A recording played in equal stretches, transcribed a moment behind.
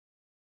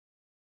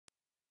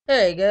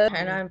Hey, good.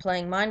 And I'm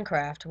playing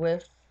Minecraft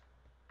with.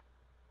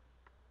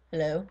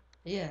 Hello.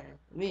 Yeah,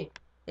 me.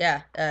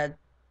 Yeah.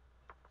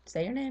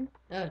 Say your name.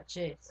 Oh,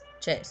 Chase.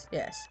 Chase.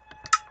 Yes.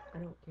 I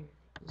don't care.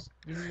 Just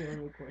give me your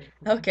own recording.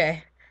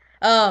 Okay.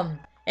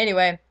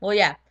 Anyway. Well,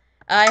 yeah.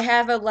 I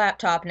have a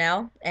laptop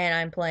now, and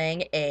I'm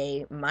playing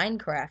a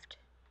Minecraft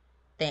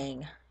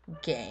thing,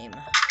 game,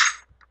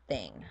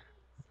 thing.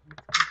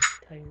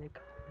 Tell you in the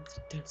comments,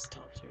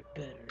 desktops are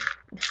better.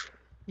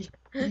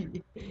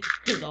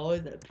 There's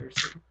always that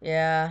person.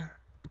 Yeah.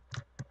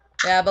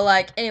 Yeah,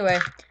 but anyway,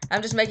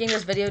 I'm just making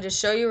this video to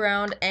show you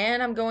around,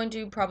 and I'm going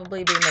to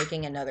probably be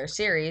making another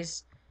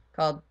series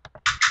called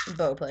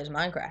Beau Plays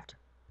Minecraft.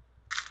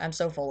 I'm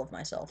so full of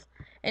myself.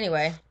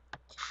 Anyway,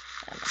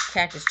 my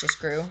cactus just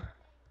grew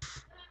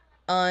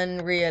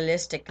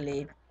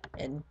unrealistically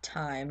in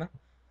time.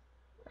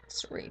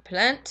 Let's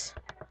replant.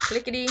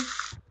 Clickety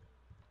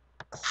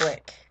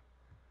click.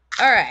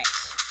 Alright.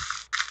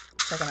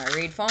 Checking our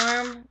reed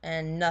farm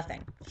and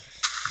nothing.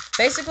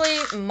 Basically,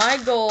 my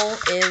goal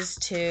is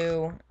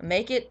to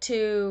make it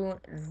to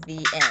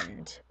the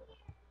end.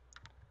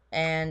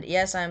 And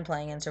yes, I'm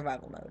playing in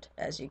survival mode,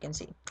 as you can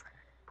see.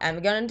 I'm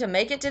going to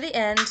make it to the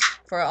end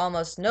for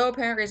almost no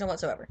apparent reason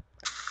whatsoever.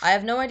 I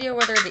have no idea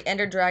whether the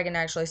Ender Dragon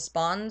actually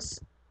spawns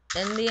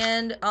in the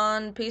end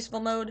on peaceful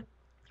mode,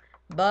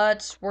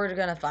 but we're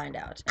gonna find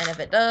out. And if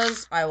it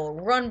does, I will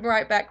run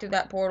right back to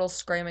that portal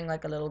screaming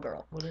like a little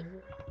girl. What is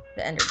it?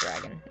 The Ender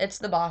Dragon. It's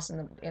the boss in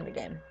the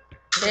game.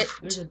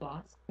 There's a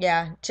boss?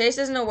 Yeah, Chase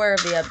isn't aware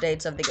of the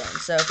updates of the game,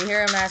 so if you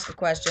hear him ask a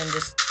question,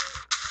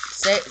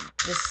 say,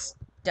 just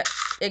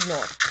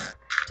ignore.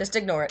 Just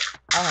ignore it.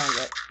 I'll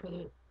handle it.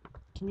 Wait,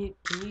 can you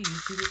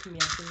YouTube it for me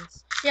after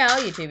this? Yeah,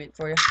 I'll YouTube it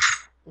for you.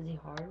 Is he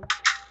hard?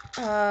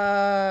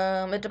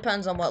 It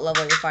depends on what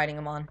level you're fighting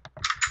him on.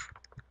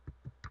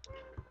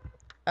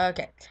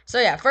 Okay, so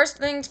yeah, first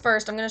things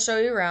first, I'm gonna show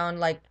you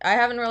around. I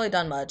haven't really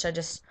done much. I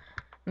just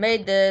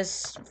made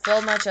this,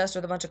 filled my chest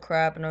with a bunch of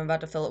crap, and I'm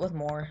about to fill it with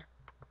more.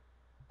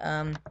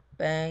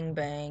 Bang,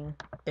 bang,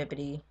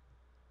 bippity,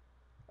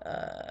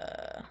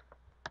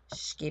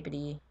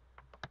 skippity,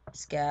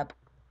 scap,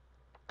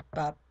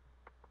 bop,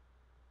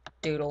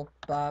 doodle,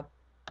 bop,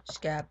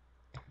 scap.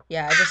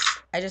 Yeah,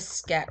 I just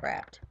scat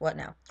rapped. What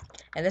now?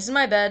 And this is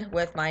my bed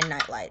with my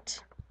nightlight.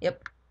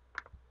 Yep.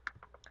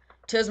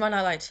 Tis my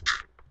nightlight.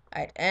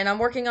 Alright, and I'm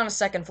working on a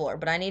second floor,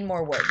 but I need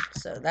more wood.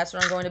 So that's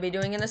what I'm going to be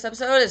doing in this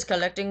episode, is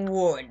collecting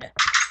wood.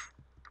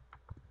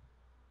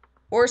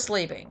 Or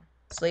sleeping.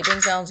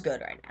 Sleeping sounds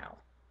good right now.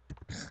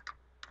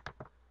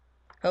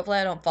 Hopefully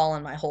I don't fall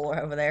in my hole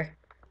over there.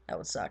 That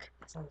would suck.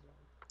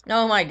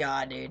 Oh my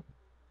god, dude.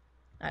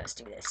 I just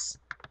do this.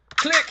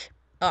 Click!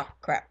 Oh,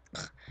 crap.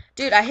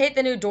 Dude, I hate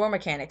the new door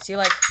mechanics.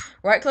 You,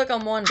 right-click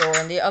on one door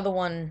and the other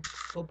one...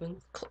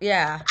 Opens?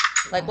 Yeah.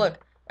 Look.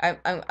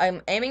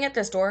 I'm aiming at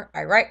this door.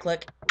 I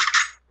right-click.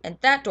 And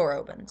that door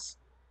opens.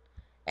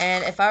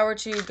 And if I were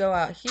to go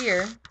out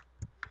here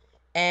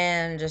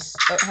and just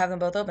have them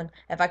both open,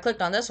 if I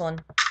clicked on this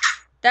one,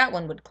 that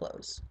one would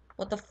close.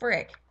 What the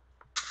frick?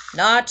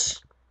 Notch!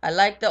 I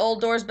like the old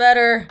doors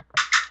better.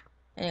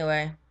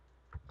 Anyway.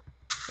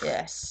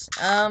 Yes.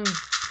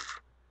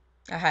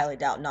 I highly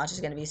doubt Notch is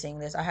going to be seeing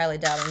this. I highly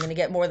doubt I'm going to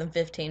get more than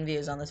 15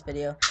 views on this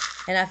video.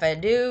 And if I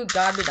do,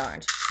 God be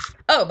darned.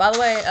 Oh, by the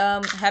way,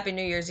 Happy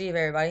New Year's Eve,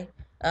 everybody.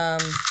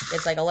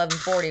 It's like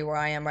 11:40 where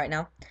I am right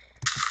now.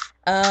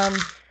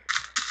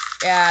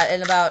 Yeah,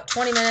 in about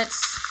 20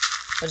 minutes,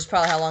 which is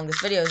probably how long this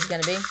video is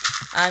going to be,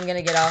 I'm going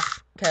to get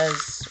off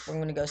because we're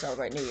going to go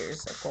celebrate New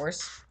Year's, of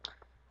course.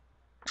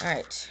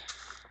 Alright.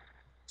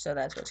 So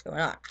that's what's going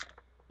on.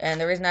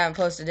 And the reason I haven't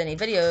posted any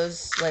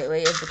videos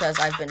lately is because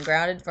I've been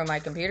grounded from my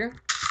computer.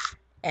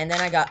 And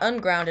then I got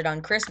ungrounded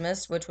on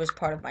Christmas, which was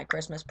part of my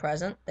Christmas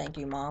present. Thank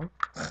you, Mom.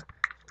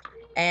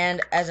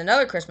 And as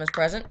another Christmas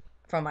present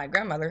from my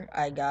grandmother,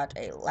 I got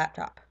a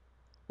laptop,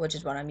 which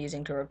is what I'm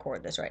using to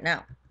record this right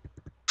now.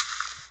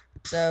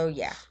 So,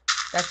 yeah,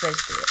 that's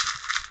basically it.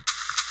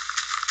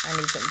 I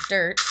need some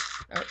dirt.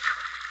 Oh,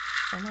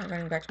 I'm not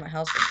running back to my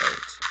house for dirt.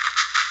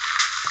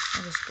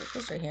 I'll just put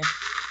this right here.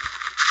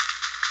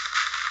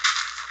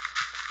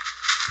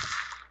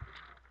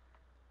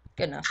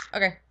 Good enough.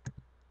 Okay.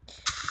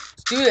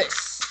 Let's do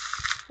this.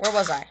 Where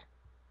was I?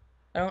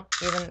 I don't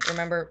even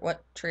remember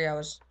what tree I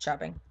was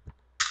chopping.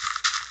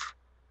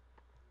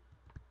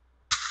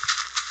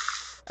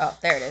 Oh,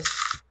 there it is.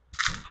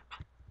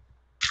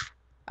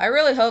 I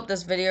really hope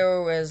this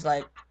video is,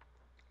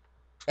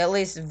 at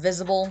least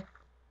visible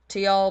to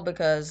y'all,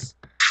 because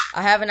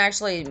I haven't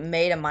actually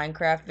made a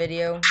Minecraft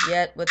video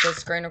yet with this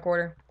screen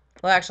recorder.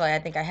 Well, actually, I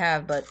think I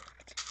have, but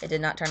it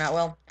did not turn out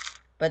well.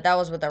 But that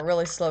was with a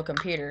really slow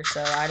computer,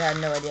 so I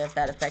had no idea if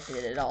that affected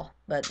it at all.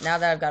 But now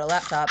that I've got a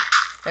laptop,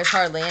 there's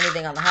hardly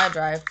anything on the hard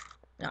drive.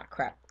 Oh,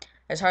 crap.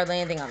 There's hardly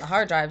anything on the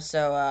hard drive,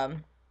 so,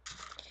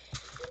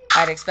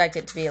 I'd expect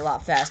it to be a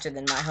lot faster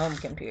than my home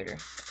computer.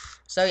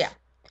 So, yeah.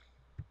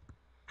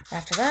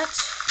 After that,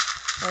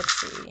 let's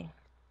see.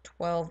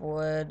 12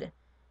 wood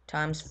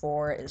times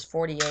 4 is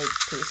 48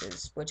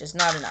 pieces, which is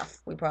not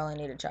enough. We probably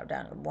need to chop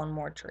down one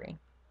more tree.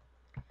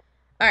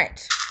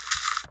 Alright.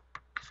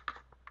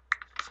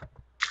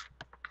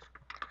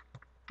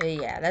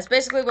 Yeah, that's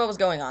basically what was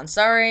going on.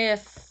 Sorry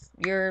if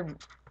you're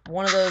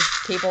one of those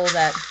people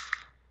that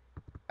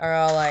are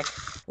all like,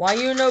 why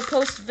you no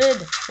post vid?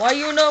 Why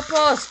you no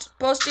post?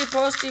 Posty,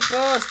 posty,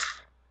 post.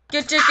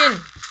 Get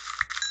chicken.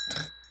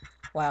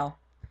 Wow.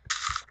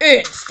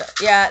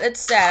 Yeah, it's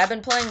sad. I've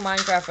been playing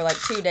Minecraft for like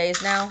 2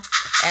 days now,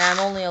 and I'm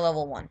only a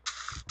level 1.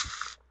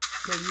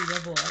 Wait, you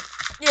level up?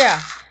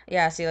 Yeah.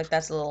 Yeah, see, like,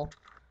 that's a level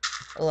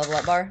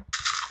up bar.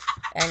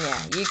 And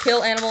yeah, you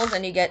kill animals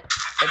and you get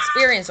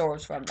experience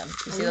orbs from them.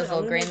 You see those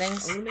little green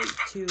things? I'm gonna make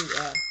 2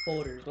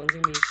 folders. One's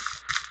gonna be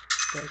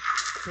the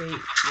crate,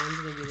 one's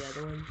gonna be the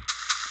other one.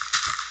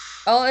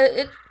 Oh,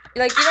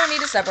 like, you don't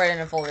need to separate it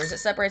into folders. It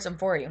separates them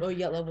for you. Oh, you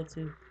got level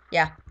 2.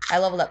 Yeah, I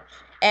leveled up.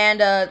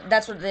 And,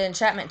 that's what the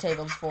enchantment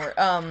table's for.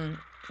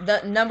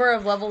 The number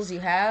of levels you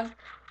have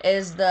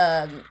is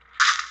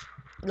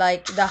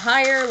like, the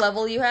higher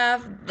level you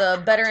have,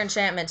 the better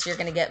enchantments you're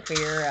gonna get for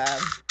your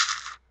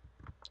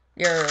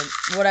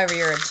whatever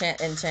you're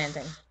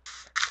enchanting.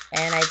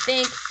 And I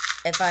think,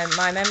 if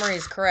my memory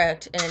is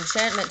correct, an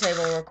enchantment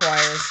table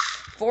requires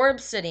 4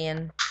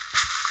 obsidian,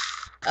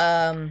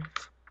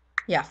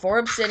 yeah, 4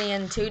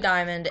 obsidian, 2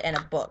 diamond, and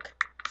a book.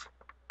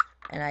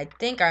 And I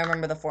think I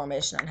remember the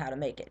formation on how to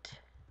make it.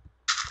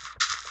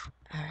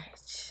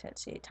 Alright,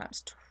 let's see,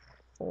 times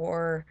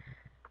 4.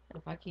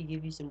 If I could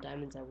give you some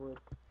diamonds, I would.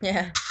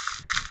 Yeah.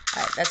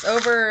 Alright, that's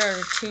over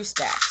 2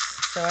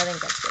 stacks, so I think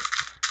that's good.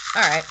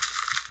 Alright.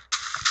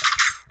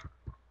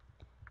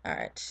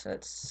 Alright,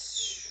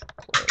 let's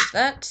close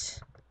that.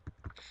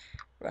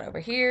 Run over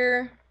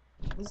here.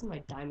 This is my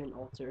diamond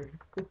altar.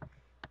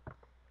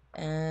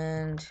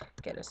 And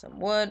get us some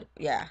wood.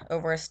 Yeah,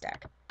 over a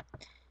stack.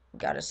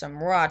 Got us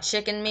some raw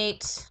chicken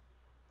meat.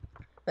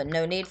 But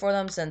no need for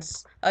them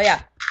since... Oh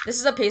yeah, this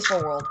is a peaceful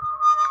world.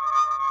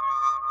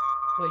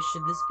 Wait,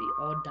 should this be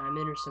all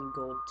diamond or some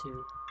gold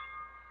too?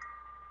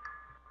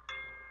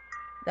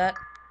 That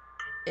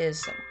is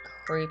some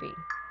creepy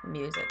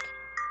music.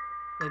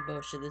 Wait,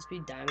 Beau, should this be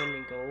diamond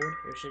and gold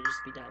or should it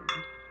just be diamond?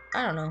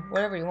 I don't know,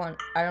 whatever you want.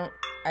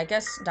 I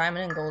guess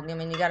diamond and gold. I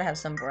mean, you gotta have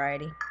some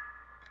variety.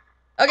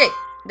 Okay,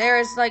 there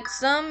is like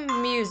some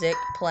music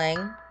playing.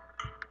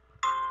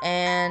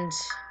 And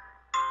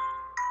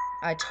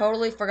I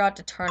totally forgot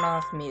to turn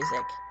off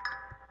music.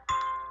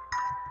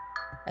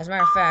 As a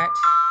matter of fact,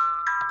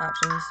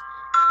 options.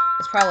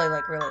 It's probably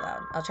like really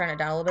loud. I'll turn it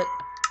down a little bit.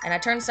 And I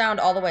turned sound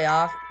all the way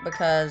off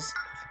because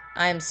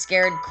I am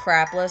scared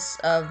crapless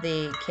of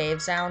the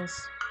cave sounds.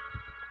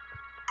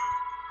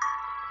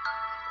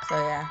 So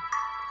yeah.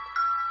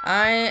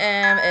 I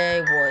am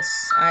a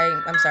wuss.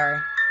 I'm sorry.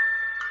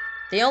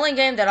 The only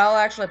game that I'll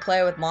actually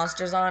play with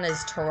monsters on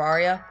is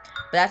Terraria.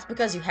 But that's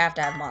because you have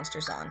to have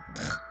monsters on.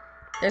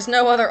 There's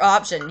no other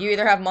option. You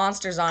either have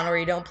monsters on or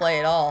you don't play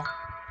at all.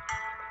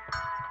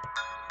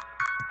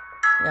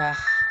 Yeah.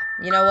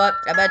 You know what?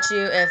 I bet you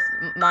if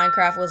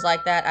Minecraft was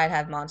like that, I'd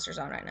have monsters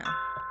on right now.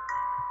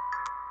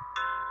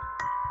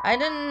 I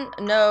didn't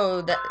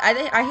know that.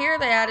 I hear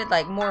they added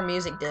like more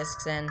music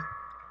discs in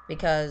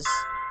because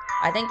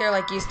I think there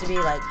like used to be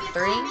like 15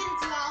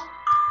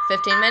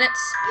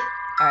 minutes?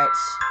 Alright.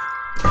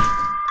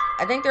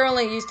 I think there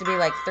only used to be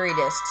like 3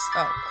 discs.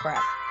 Oh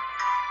crap.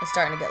 It's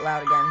starting to get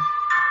loud again.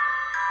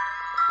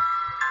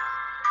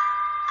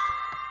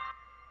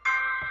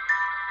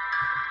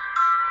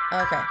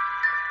 Okay.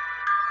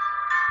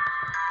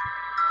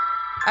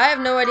 I have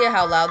no idea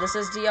how loud this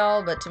is to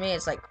y'all, but to me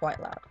it's like quite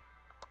loud.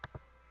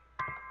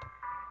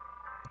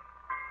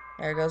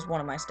 There goes one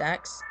of my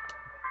stacks.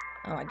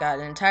 Oh my god,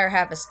 an entire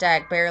half a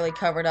stack barely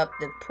covered up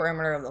the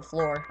perimeter of the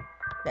floor.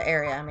 The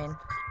area, I mean.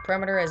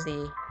 Perimeter is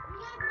the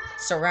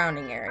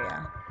surrounding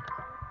area.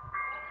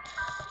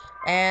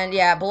 And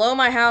yeah, below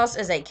my house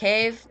is a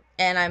cave,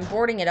 and I'm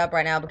boarding it up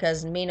right now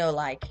because me no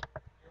like.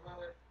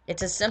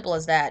 It's as simple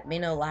as that, me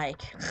no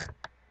like.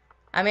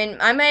 I mean,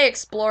 I may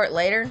explore it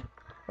later.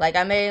 Like,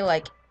 I may,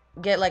 like,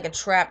 get, like, a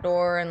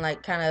trapdoor and,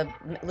 like, kind of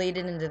lead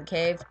it into the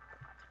cave.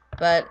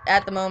 But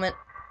at the moment,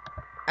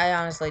 I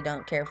honestly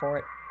don't care for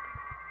it.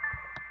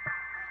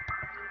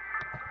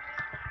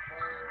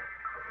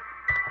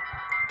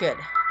 Good.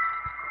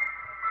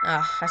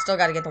 Ah, I still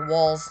gotta get the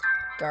walls.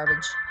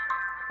 Garbage.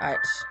 Alright.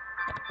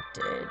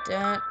 Dot,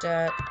 dot,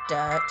 dot,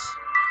 dot.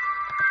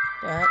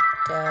 Dot,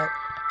 dot,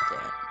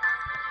 dot.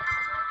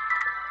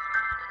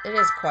 It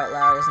is quite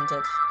loud, isn't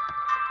it?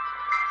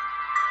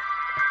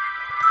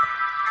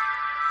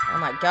 Oh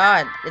my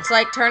god. It's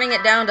like turning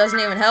it down doesn't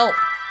even help.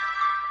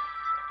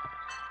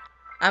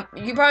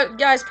 You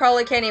guys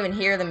probably can't even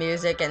hear the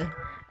music, and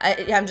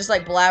I'm just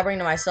like blabbering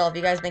to myself.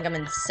 You guys think I'm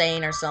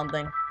insane or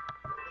something.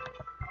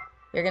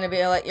 You're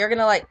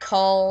gonna like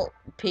call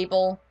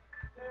people.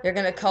 You're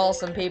gonna call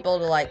some people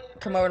to like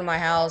come over to my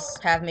house,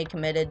 have me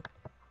committed.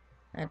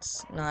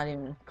 That's not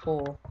even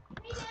cool.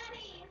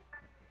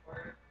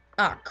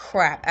 Ah,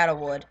 crap, out of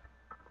wood.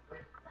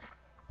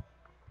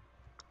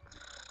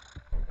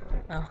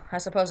 Oh, I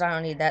suppose I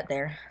don't need that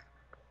there.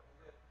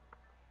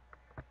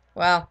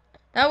 Well,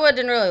 that wood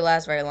didn't really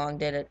last very long,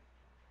 did it?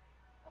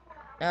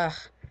 Ugh.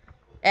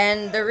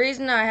 And the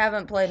reason I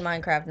haven't played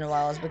Minecraft in a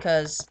while is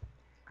because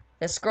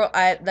the scroll.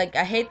 I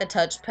hate the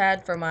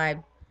touchpad for my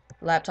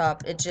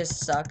laptop. It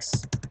just sucks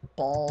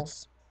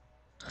balls.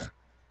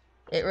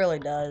 It really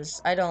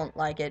does. I don't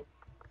like it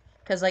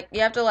because like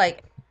you have to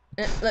like.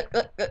 Look,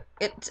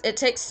 it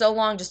takes so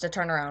long just to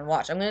turn around.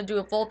 Watch, I'm gonna do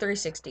a full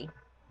 360.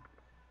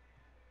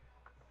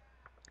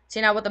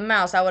 See, now with the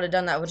mouse, I would have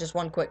done that with just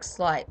one quick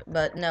swipe,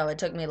 but no, it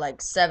took me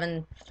like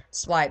 7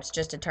 swipes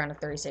just to turn a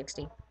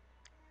 360.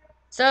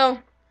 So,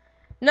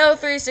 no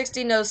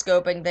 360, no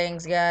scoping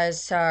things,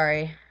 guys.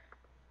 Sorry.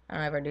 I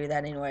don't ever do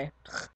that anyway.